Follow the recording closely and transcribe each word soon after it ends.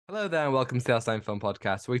Hello there, and welcome to the Outstanding Film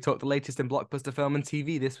Podcast, where we talk the latest in blockbuster film and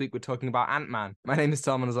TV. This week, we're talking about Ant-Man. My name is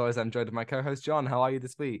Tom, and as always, I'm joined by my co-host John. How are you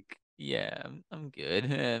this week? Yeah, I'm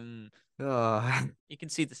good. Oh, You can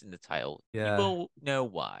see this in the title. You yeah. will know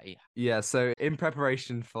why. Yeah, so in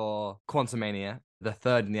preparation for Quantumania, the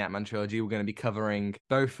third in the Ant-Man trilogy, we're going to be covering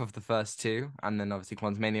both of the first two, and then obviously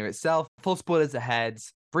Quantumania itself. Full spoilers ahead.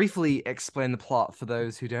 Briefly explain the plot for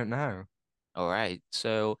those who don't know. All right.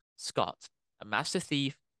 So Scott, a master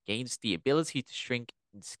thief, gains the ability to shrink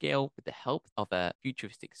in scale with the help of a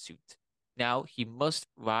futuristic suit. Now he must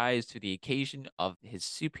rise to the occasion of his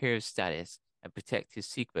superior status and protect his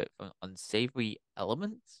secret from unsavory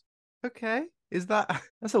elements. Okay,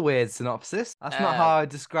 that's a weird synopsis. That's not how Uh, I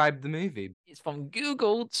described the movie. it's from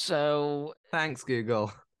Google, so Thanks,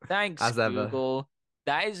 Google, thanks, as ever. Google.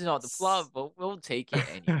 That is not the plot, but we'll take it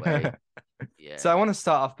anyway. So I Yeah. want to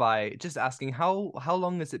start off by just asking how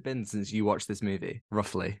long has it been since you watched this movie,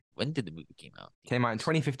 roughly? When did the movie came out? Came out in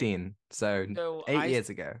 2015, so So 8 years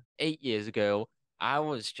ago. 8 years ago, I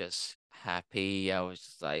was just happy. I was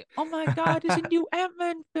just like, "Oh my God, it's a new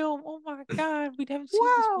Ant-Man film! Oh my God, we haven't seen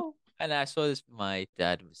this before." Wow. And I saw this with my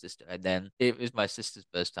dad and my sister, and then it was my sister's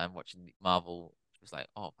first time watching Marvel. She was like,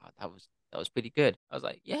 "Oh wow, that was pretty good." I was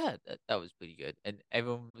like, "Yeah, that was pretty good," and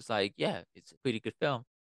everyone was like, "Yeah, it's a pretty good film."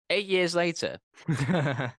 8 years later,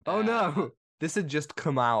 Oh uh, no. This had just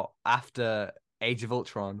come out after Age of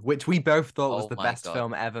Ultron, which we both thought was oh the my best God.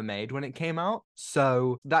 film ever made when it came out.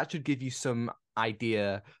 So that should give you some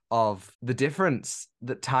idea of the difference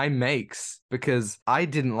that time makes because I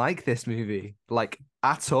didn't like this movie, like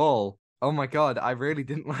at all. Oh my God, I really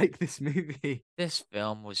didn't like this movie. This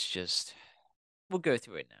film was just. We'll go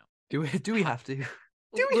through it now. Do we Ha- have to? Do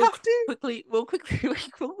we'll, we we'll have to? we'll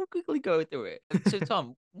quickly go through it. So,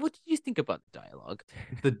 Tom, what did you think about the dialogue?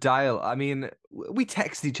 The dial, I mean, we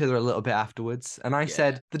texted each other a little bit afterwards, and I Yeah.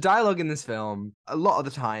 said the dialogue in this film, a lot of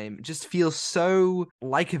the time, just feels so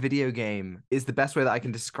like a video game, is the best way that I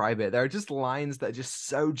can describe it. There are just lines that are just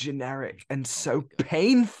so generic and Oh my so God.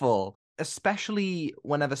 painful. Especially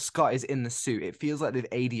whenever Scott is in the suit, it feels like they've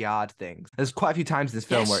ADR'd things. There's quite a few times in this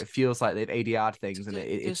film where Yes. it feels like they've ADR'd things, and It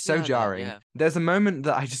it's does so feel like that. jarring. Yeah. There's a moment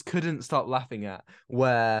that I just couldn't stop laughing at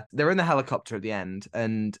where they're in the helicopter at the end,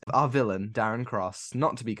 and our villain, Darren Cross,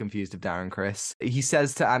 not to be confused with Darren Criss, he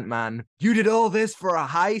says to Ant-Man, "You did all this for a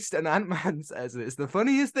heist?" And Ant-Man says, "It's the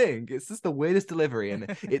funniest thing. It's just the weirdest delivery, and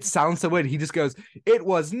it sounds so weird." He just goes, "It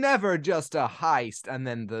was never just a heist," and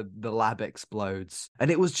then the lab explodes,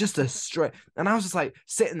 and it was just a straight. And I was just like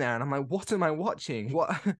sitting there, and I'm like, "What am I watching? What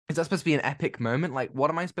is that supposed to be an epic moment? Like, what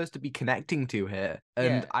am I supposed to be connecting to here?"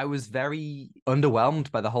 And Yeah. I was very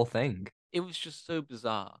underwhelmed by the whole thing. It was just so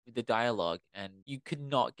bizarre with the dialogue, and you could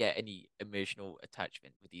not get any emotional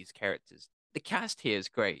attachment with these characters. The cast here is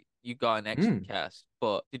great. You got an excellent Mm. cast,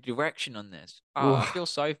 but the direction on this, I Ugh. feel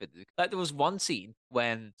sorry for this. Like there was one scene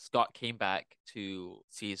when Scott came back to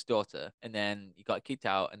see his daughter, and then he got kicked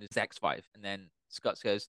out, and his ex-wife, and then Scott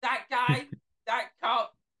goes, "That guy, that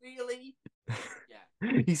cop, really?"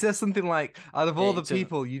 Yeah. He says something like, out of all Yeah, the so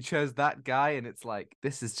people, you chose that guy. And it's like,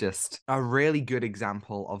 this is just a really good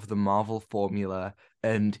example of the Marvel formula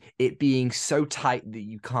and it being so tight that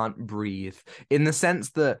you can't breathe. In the sense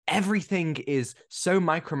that everything is so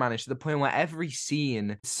micromanaged to the point where every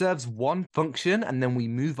scene serves one function and then we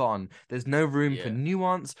move on. There's no room for yeah.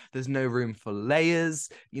 nuance, there's no room for layers.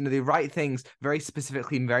 You know, they write things very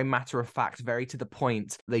specifically and very matter of fact, very to the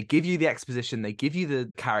point. They give you the exposition, they give you the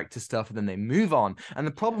character stuff, and then they move on. And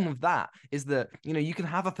the problem Yeah. with that is that, you know, you can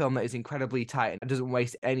have a film that is incredibly tight and doesn't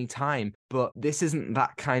waste any time, but this isn't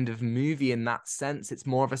that kind of movie in that sense. It's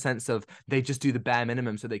more of a sense of they just do the bare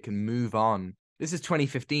minimum so they can move on. This is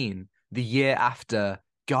 2015, the year after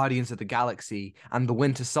Guardians of the Galaxy and The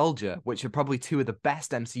Winter Soldier, which are probably two of the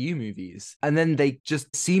best MCU movies. And then they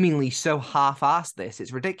just seemingly so half-assed this.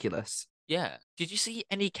 It's ridiculous. Yeah. Did you see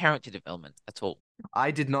any character development at all?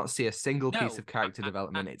 I did not see a single piece No, of character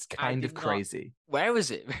development. It's I kind of did not. crazy. Where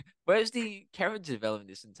is it? Where's the character development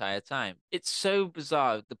this entire time? It's so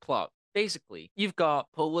bizarre, the plot. Basically, you've got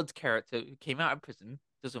Paul Rudd's character who came out of prison,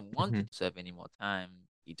 doesn't want to Mhm. serve any more time.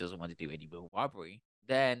 He doesn't want to do any more robbery.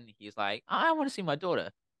 Then he's like, I want to see my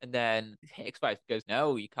daughter. And then his ex-wife goes,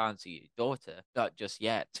 no, you can't see your daughter. Not just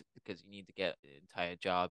yet, because you need to get the entire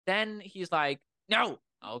job. Then he's like, no,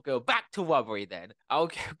 I'll go back to robbery then. I'll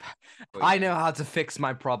go back. I know how to fix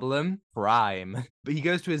my problem. Crime. But he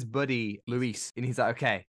goes to his buddy, Luis, and he's like,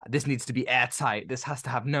 okay, this needs to be airtight. This has to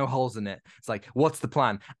have no holes in it. It's like, what's the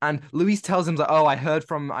plan? And Luis tells him, like, oh,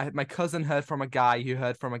 my cousin heard from a guy who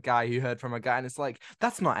heard from a guy who heard from a guy. And it's like,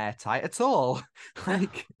 that's not airtight at all.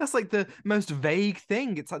 Like, that's like the most vague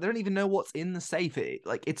thing. It's like, they don't even know what's in the safe.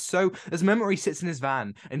 It's so, there's a moment where he sits in his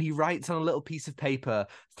van and he writes on a little piece of paper,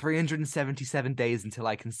 377 days until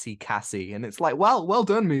I can see Cassie. And it's like, well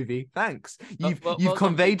done, movie. Thanks. You've well done,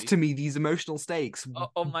 conveyed movie. to me these emotional stakes.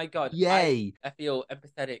 Oh my god. Yay. I feel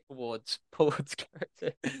empathetic towards Paul's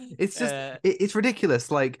character. It's just it's ridiculous.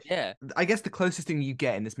 Like, yeah. I guess the closest thing you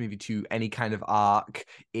get in this movie to any kind of arc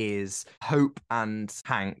is Hope and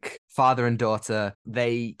Hank, father and daughter.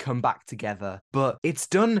 They come back together, but it's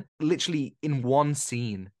done literally in one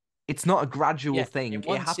scene. It's not a gradual thing. It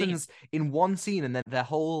happens in one scene, and then their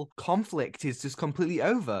whole conflict is just completely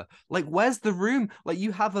over. Like, where's the room? Like,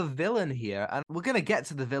 you have a villain here, and we're gonna get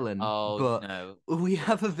to the villain, but no. we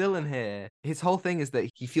have a villain here. His whole thing is that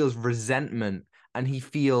he feels resentment, and he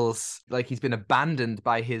feels like he's been abandoned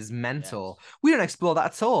by his mentor. Yes. We don't explore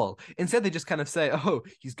that at all. Instead, they just kind of say, oh,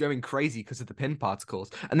 he's going crazy because of the pin particles.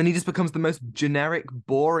 And then he just becomes the most generic,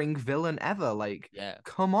 boring villain ever. Like,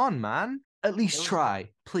 come on, man. At least try,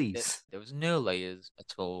 please. There was no layers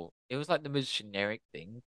at all. It was like the most generic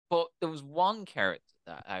thing. But there was one character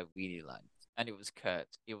that I really liked, and it was Kurt.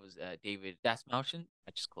 It was David Dasmalchian.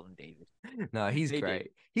 I just call him David. No, he's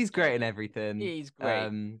great. He's great in everything. He's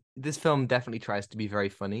great. This film definitely tries to be very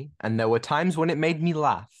funny, and there were times when it made me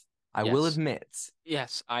laugh. I will admit.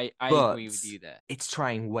 Yes, I agree with you there. It's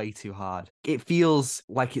trying way too hard. It feels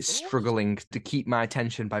like it's struggling to keep my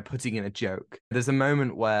attention by putting in a joke. There's a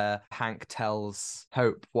moment where Hank tells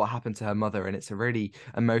Hope what happened to her mother, and it's a really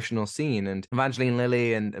emotional scene. And Evangeline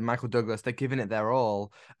Lilly and Michael Douglas, they're giving it their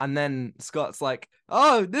all. And then Scott's like,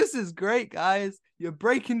 oh, this is great, guys. You're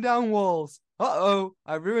breaking down walls. Uh-oh,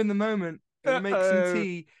 I ruined the moment. Gonna make some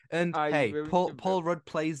tea. And hey, Paul Rudd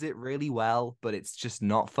plays it really well, but it's just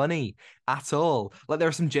not funny at all. Like, there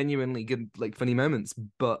are some genuinely good, like, funny moments,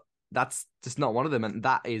 but that's just not one of them. And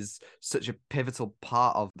that is such a pivotal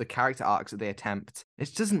part of the character arcs that they attempt. It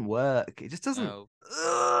just doesn't work. It just doesn't. No.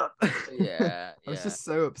 Yeah. I was just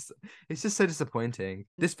so upset. It's just so disappointing.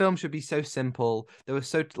 This film should be so simple. There was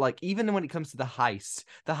so, like, even when it comes to the heist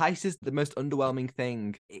is the most underwhelming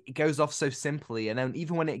thing. It goes off so simply, and then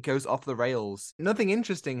even when it goes off the rails, nothing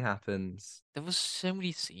interesting happens. There was so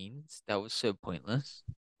many scenes that was so pointless.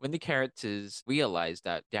 When the characters realize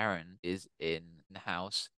that Darren is in the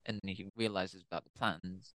house and he realizes about the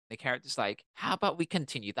plans, the character's like, how about we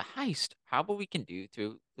continue the heist? How about we can do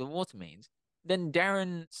through the water mains? Then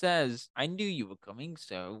Darren says, I knew you were coming,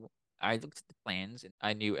 so I looked at the plans and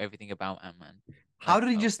I knew everything about Ant-Man. How did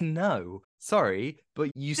he just know? Sorry,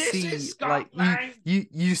 but you see, like,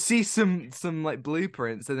 you see some like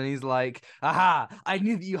blueprints, and then he's like, aha, I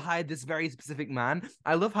knew that you hired this very specific man.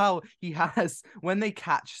 I love how he has, when they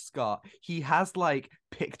catch Scott, he has like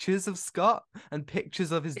pictures of Scott and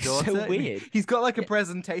pictures of his daughter. So weird. He's got like a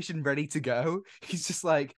presentation ready to go. He's just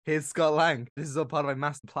like, here's Scott Lang. This is all part of my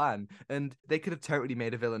master plan. And they could have totally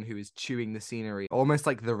made a villain who is chewing the scenery, almost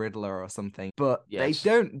like the Riddler or something. But they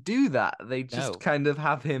don't do that. They just kind of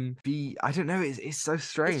have him be, I don't know, it's so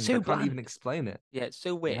strange. It's so I can't even explain it. Yeah, it's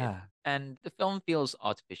so weird. Yeah. And the film feels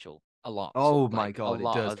artificial a lot. Oh my God, a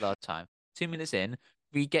lot does. of the time. 2 minutes in,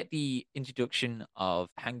 we get the introduction of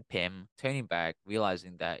Hank Pym turning back,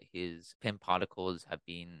 realizing that his Pym particles have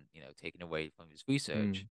been, taken away from his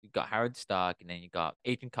research. You got Howard Stark, and then you got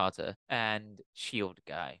Agent Carter and Shield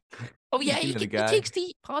guy. Oh yeah, he takes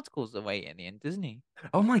the particles away in the end, doesn't he?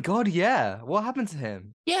 Oh my God, yeah. What happened to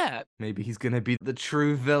him? Yeah. Maybe he's gonna be the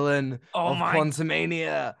true villain of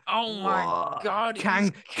Quantumania. Oh my God.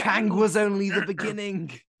 Kang was only the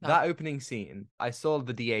beginning. That opening scene, I saw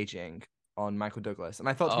the de-aging on Michael Douglas, and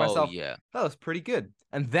I thought to myself, that was pretty good.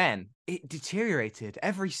 And then it deteriorated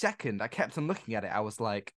every second. I kept on looking at it. I was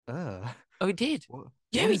like, ugh. Oh, it did. What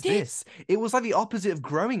it did. This? It was like the opposite of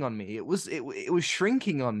growing on me. It was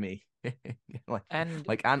shrinking on me. like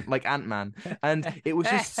Ant-Man. And it was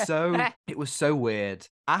just it was so weird.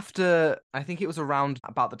 After, I think it was around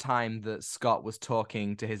about the time that Scott was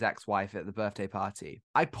talking to his ex-wife at the birthday party,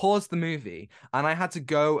 I paused the movie and I had to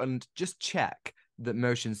go and just check that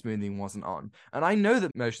motion smoothing wasn't on. And I know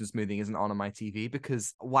that motion smoothing isn't on my TV,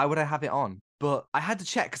 because why would I have it on? But I had to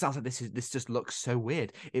check, because I was like, this just looks so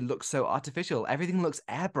weird. It looks so artificial. Everything looks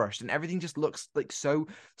airbrushed, and everything just looks like so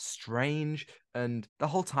strange. And the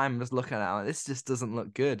whole time I'm just looking at it, like, this just doesn't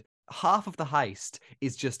look good. Half of the heist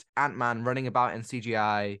is just Ant-Man running about in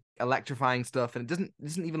CGI, electrifying stuff, and it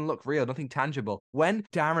doesn't even look real, nothing tangible. When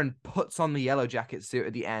Darren puts on the yellow jacket suit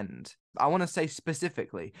at the end, I want to say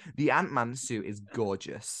specifically, the Ant-Man suit is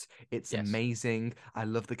gorgeous. It's Yes. amazing. I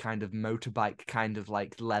love the kind of motorbike kind of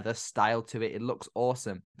like leather style to it. It looks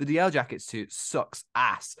awesome. The yellow jacket suit sucks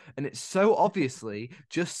ass, and it's so obviously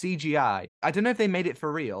just CGI. I don't know if they made it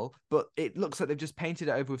for real, but it looks like they've just painted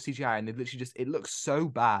it over with CGI, and they've literally just, it looks so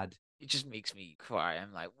bad. It just makes me cry.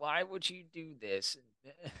 I'm like, why would you do this?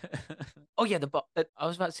 Oh yeah, the boss. I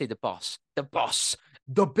was about to say the boss. The boss.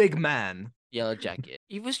 The big man. Yellow Jacket.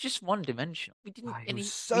 He was just one dimensional. We didn't It was we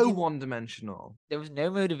so didn't, one-dimensional. there was no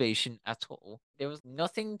motivation at all. There was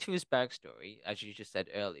nothing to his backstory, as you just said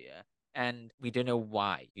earlier, and we don't know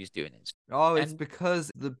why he's doing this. Oh, it's And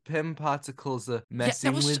because the Pym particles are yeah,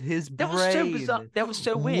 messing with his that was so brain. bizarre. That was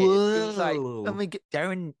so weird. It was like, Whoa. oh my god,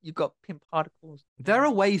 Darren, you got Pym particles. There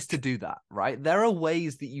are ways to do that, right? There are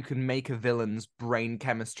ways that you can make a villain's brain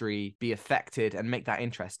chemistry be affected and make that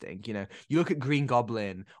interesting. You know, you look at Green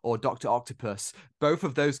Goblin or Dr. Octopus, both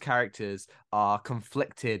of those characters are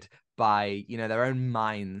conflicted by, you know, their own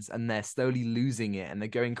minds, and they're slowly losing it and they're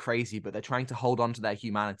going crazy, but they're trying to hold on to their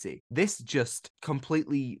humanity. This just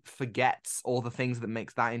completely forgets all the things that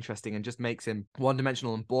makes that interesting and just makes him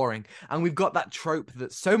one-dimensional and boring. And we've got that trope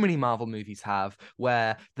that so many Marvel movies have,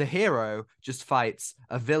 where the hero just fights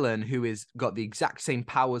a villain who is got the exact same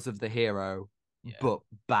powers of the hero, but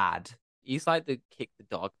bad. He's like the kick the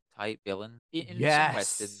dog type villain. In some Yes.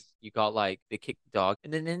 westerns, you got like the kick the dog,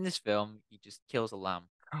 and then in this film, he just kills a lamb.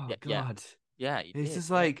 Oh, Yeah, God. yeah, he It's did, just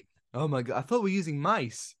yeah. like, oh my God, I thought we're using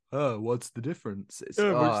mice. Oh, what's the difference? It's,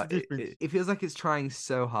 What's the difference? It feels like it's trying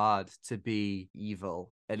so hard to be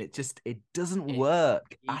evil, and it doesn't It-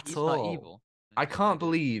 work at he's all. not evil. I can't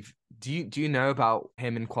believe. Do you know about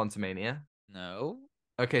him in Quantumania? No.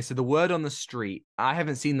 Okay, so the word on the street, I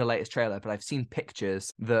haven't seen the latest trailer, but I've seen pictures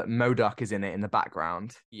that MODOK is in it in the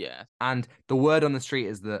background. Yeah. And the word on the street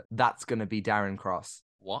is that that's going to be Darren Cross.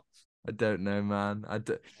 What? I don't know, man.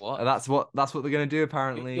 What? That's what they're going to do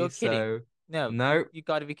apparently. You're kidding. So No. no, You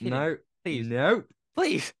got to be kidding. no, Please. no.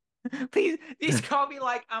 Please. Please. This can't be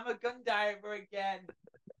like I'm a gun diver again.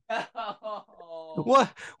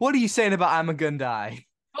 What are you saying about Amagundai?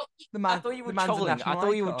 Oh, The man, I thought you were the man's a trolling. I national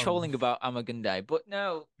thought you were icon. trolling about Amagundai, but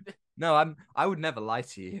no. No, I would never lie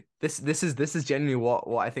to you. This is genuinely what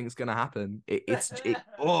I think is going to happen.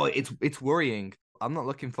 It's worrying. I'm not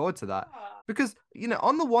looking forward to that. Because, you know,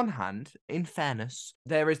 on the one hand, in fairness,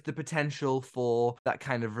 there is the potential for that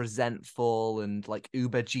kind of resentful and like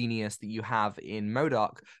uber genius that you have in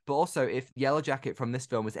MODOK. But also, if Yellow Jacket from this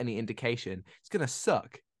film was any indication, it's going to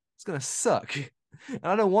suck. It's going to suck. And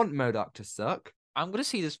I don't want MODOK to suck. I'm going to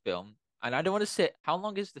see this film, and I don't want to sit. How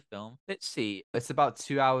long is the film? Let's see. It's about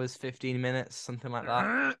 2 hours, 15 minutes, something like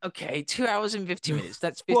that. Okay, 2 hours and 50 minutes.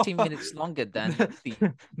 That's 15 minutes longer than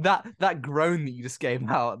the that groan that you just gave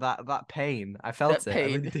out, that pain. I felt That it. I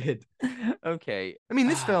really pain. did. Okay. I mean,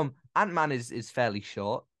 this film, Ant-Man is fairly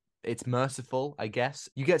short. It's merciful, I guess.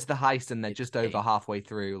 You get to the heist and they're just over Okay. halfway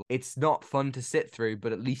through. It's not fun to sit through,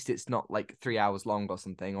 but at least it's not like 3 hours long or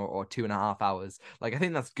something, or 2.5 hours. Like, I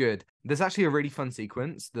think that's good. There's actually a really fun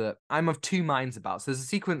sequence that I'm of two minds about. So there's a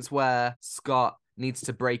sequence where Scott needs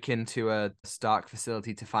to break into a Stark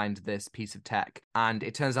facility to find this piece of tech. And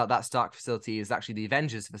it turns out that Stark facility is actually the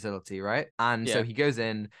Avengers facility, right? And so Yeah. he goes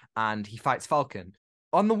in and he fights Falcon.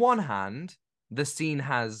 On the one hand, the scene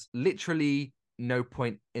has literally no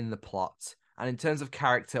point in the plot. And in terms of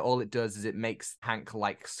character, all it does is it makes Hank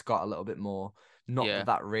like Scott a little bit more. Not Yeah.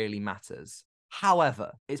 that really matters.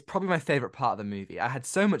 However, it's probably my favorite part of the movie. I had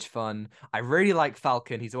so much fun. I really like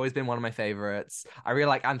Falcon. He's always been one of my favorites. I really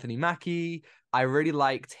like Anthony Mackie. I really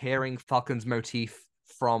liked hearing Falcon's motif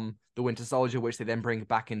from the Winter Soldier, which they then bring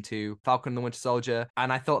back into Falcon and the Winter Soldier.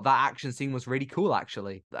 And I thought that action scene was really cool,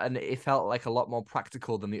 actually. And it felt like a lot more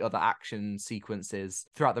practical than the other action sequences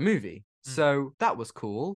throughout the movie. So that was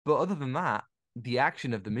cool. But other than that, the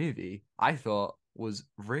action of the movie, I thought, was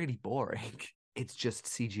really boring. It's just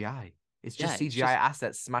CGI. It's just Yeah, CGI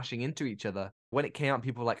assets smashing into each other. When it came out,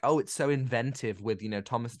 people were like, oh, it's so inventive with, you know,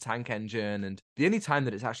 Thomas the Tank Engine. And the only time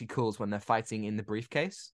that it's actually cool is when they're fighting in the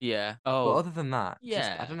briefcase. Yeah. But Oh, other than that, yeah.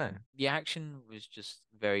 just, I don't know. The action was just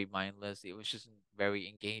very mindless. It was just very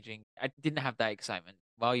engaging. I didn't have that excitement.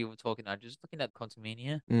 While you were talking, I was just looking at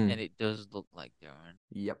Quantumania, and it does look like Darren.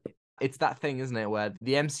 Yep. It's that thing, isn't it, where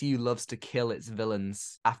the MCU loves to kill its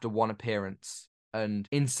villains after one appearance. And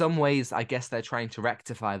in some ways, I guess they're trying to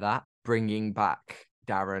rectify that, bringing back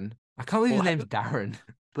Darren. I can't believe his name's Darren.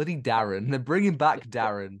 Bloody Darren. They're bringing back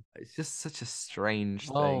Darren. It's just such a strange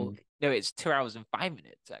thing. No, it's 2 hours and 5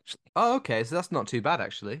 minutes, actually. Oh, okay, so that's not too bad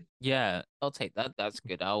actually. Yeah, I'll take that. That's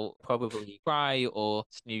good. I'll probably cry or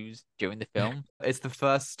snooze during the film. It's the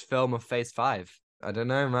first film of Phase 5. I don't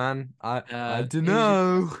know, man. I don't Who's it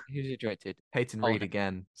know. directed? Who's it directed? Peyton Oh Reed no.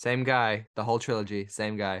 again. Same guy. The whole trilogy,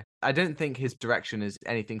 same guy. I don't think his direction is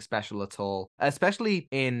anything special at all, especially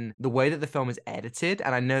in the way that the film is edited.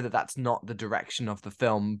 And I know that that's not the direction of the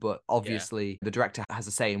film, but Yeah. obviously the director has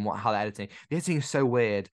a say in how they're editing. The editing is so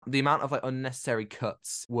weird. The amount of like unnecessary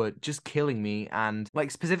cuts were just killing me. And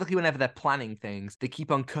like specifically whenever they're planning things, they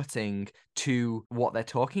keep on cutting to what they're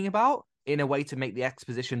talking about in a way to make the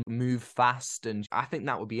exposition move fast. And I think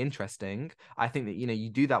that would be interesting. I think that, you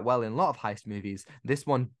do that well in a lot of heist movies. This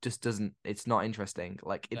one just doesn't, it's not interesting.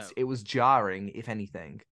 Like No. it was jarring, if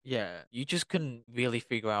anything. Yeah, you just couldn't really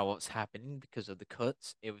figure out what's happening because of the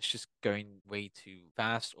cuts. It was just going way too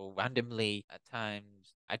fast or randomly at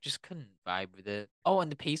times. I just couldn't vibe with it. Oh,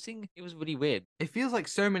 and the pacing, it was really weird. It feels like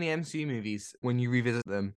so many MCU movies, when you revisit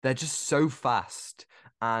them, they're just so fast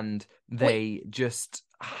and Wait, they just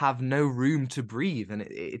have no room to breathe. And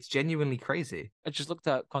it's genuinely crazy. I just looked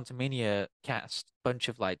at Quantumania cast, bunch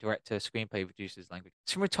of like director, screenplay producers, language,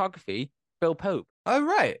 cinematography, Bill Pope. Oh,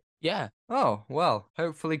 right. Yeah, Oh, well,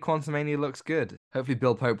 hopefully Quantumania looks good. Hopefully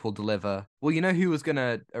Bill Pope will deliver. Well, you know who was going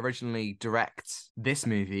to originally direct this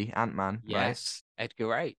movie, Ant-Man, right? yes, Edgar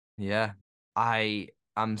Wright. Yeah. I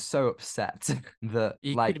am so upset that,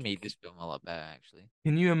 He could have like, made this film a lot better, actually.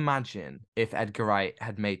 can you imagine if Edgar Wright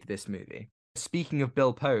had made this movie? Speaking of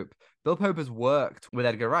Bill Pope has worked with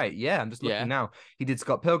Edgar Wright. Yeah, I'm just looking Yeah, now. He did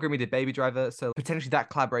Scott Pilgrim, he did Baby Driver, so potentially that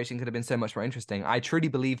collaboration could have been so much more interesting. I truly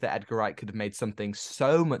believe that Edgar Wright could have made something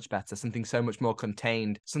so much better, something so much more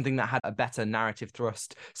contained, something that had a better narrative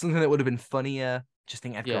thrust, something that would have been funnier. Just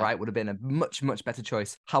think Edgar yeah, Wright would have been a much, much better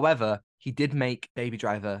choice. However, he did make Baby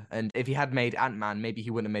Driver, and if he had made Ant-Man, maybe he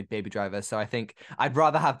wouldn't have made Baby Driver. So I think I'd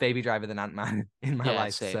rather have Baby Driver than Ant-Man in my yeah,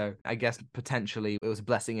 life. same. So I guess potentially it was a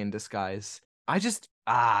blessing in disguise. I just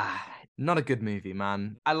not a good movie,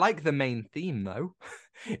 man. I like the main theme though.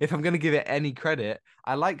 If I'm gonna give it any credit,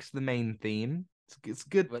 I liked the main theme. It's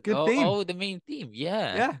good, But good theme. the main theme,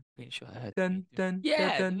 yeah. Yeah. Pretty sure I heard the main Dun theme. dun dun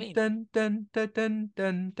Yeah, the dun main. dun dun dun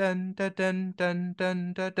dun dun dun dun dun dun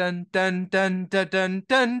dun dun dun dun dun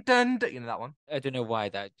dun dun dun. You know that one? I don't know why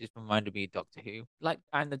that just reminded me of Doctor Who, like,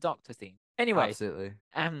 and the Doctor theme. Anyway, Absolutely.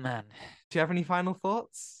 Ant-Man, Do you have any final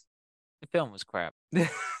thoughts? the film was crap.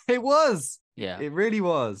 It was. Yeah, It really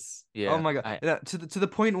was. Oh yeah. my God. To the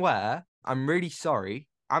point where I'm really sorry.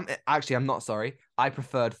 I'm not sorry. I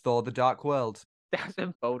preferred Thor: The Dark World. That's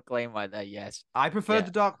a bold claim right there. Yes. I preferred Yeah.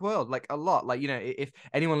 The Dark World like a lot. Like, if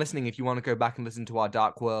anyone listening, if you want to go back and listen to our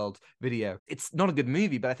Dark World video, it's not a good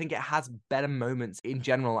movie, but I think it has better moments in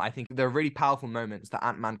general. I think there are really powerful moments that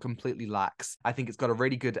Ant-Man completely lacks. I think it's got a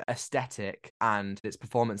really good aesthetic and its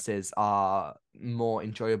performances are more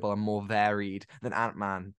enjoyable and more varied than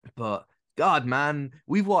Ant-Man. But God, man,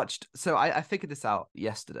 we've watched. So I figured this out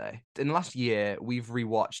yesterday. In the last year, we've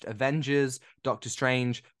rewatched Avengers, Doctor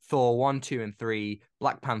Strange, Thor 1, 2, and 3,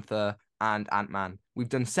 Black Panther, and Ant-Man. We've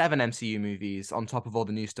done 7 MCU movies on top of all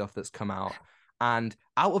the new stuff that's come out. And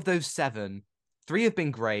out of those 7, 3 have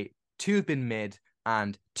been great, 2 have been mid,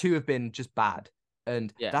 and 2 have been just bad.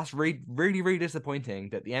 And Yeah. that's really, really, really disappointing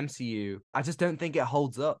that the MCU, I just don't think it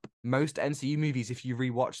holds up. Most MCU movies, if you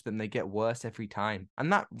rewatch them, they get worse every time.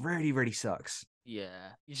 And that really, really sucks.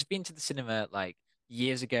 Yeah. You just been to the cinema like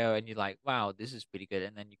years ago and you're like, wow, this is pretty good.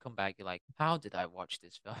 And then you come back, you're like, how did I watch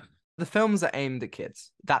this film? The films are aimed at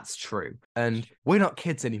kids. That's true. And we're not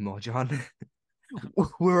kids anymore, John.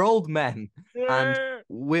 We're old men. And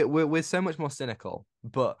we're so much more cynical.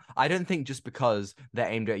 But I don't think just because they're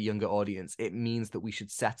aimed at a younger audience, it means that we should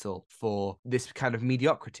settle for this kind of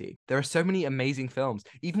mediocrity. There are so many amazing films,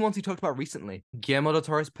 even ones we talked about recently. Guillermo del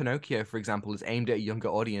Toro's Pinocchio, for example, is aimed at a younger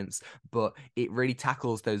audience, but it really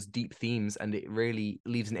tackles those deep themes and it really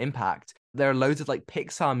leaves an impact. There are loads of like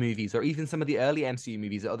Pixar movies or even some of the early MCU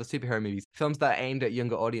movies or other superhero movies, films that are aimed at a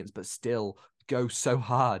younger audience, but still go so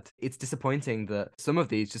hard. It's disappointing that some of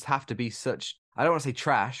these just have to be such, I don't want to say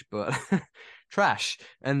trash, but trash.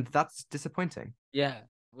 And that's disappointing. Yeah.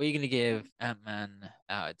 What are you going to give Ant-Man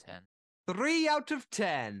out of 10? 3 out of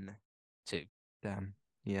 10. 2. Damn.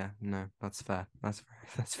 Yeah, no, that's fair. That's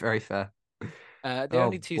very fair. The Oh,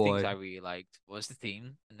 only two things boy. I really liked was the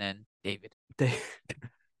theme and then David.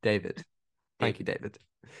 David. Thank you, David.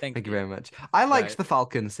 Thank Thank you you. very much. I liked Right. the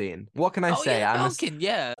Falcon scene. What can I Oh say? yeah, I'm a, Falcon,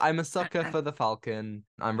 yeah. I'm a sucker for the Falcon.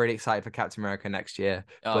 I'm really excited for Captain America next year.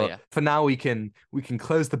 Oh But yeah. for now, we can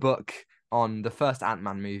close the book on the first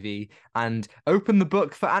Ant-Man movie and open the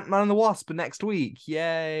book for Ant-Man and the Wasp next week.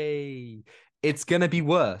 Yay! It's gonna be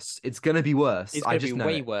worse. It's gonna be worse. It's I gonna just be know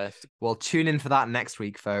way it. worse. Well, tune in for that next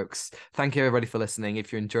week, folks. Thank you everybody for listening.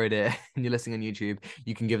 If you enjoyed it and you're listening on YouTube,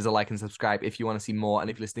 you can give us a like and subscribe if you want to see more.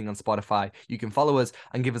 And if you're listening on Spotify, you can follow us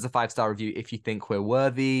and give us a 5-star review if you think we're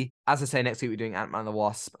worthy. As I say, next week we're doing Ant-Man and the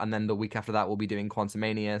Wasp, and then the week after that we'll be doing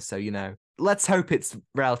Quantumania. So, let's hope it's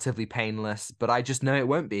relatively painless, but I just know it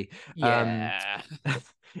won't be. Yeah.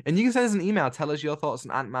 And you can send us an email. Tell us your thoughts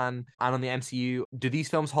on Ant-Man and on the MCU. Do these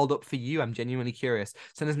films hold up for you? I'm genuinely curious.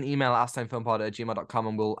 Send us an email at outstimefilmpod@gmail.com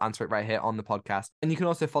and we'll answer it right here on the podcast. And you can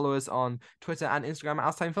also follow us on Twitter and Instagram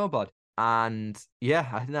at outstimefilmpod. And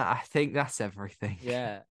yeah, I think that's everything.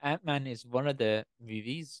 Yeah. Ant-Man is one of the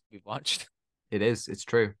movies we've watched. It is. It's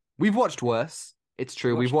true. We've watched worse. It's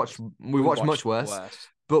true. We We've watched much worse,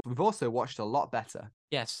 but we've also watched a lot better.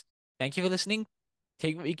 Yes. Thank you for listening.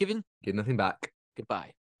 Take what you're given. Give nothing back.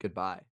 Goodbye. Goodbye.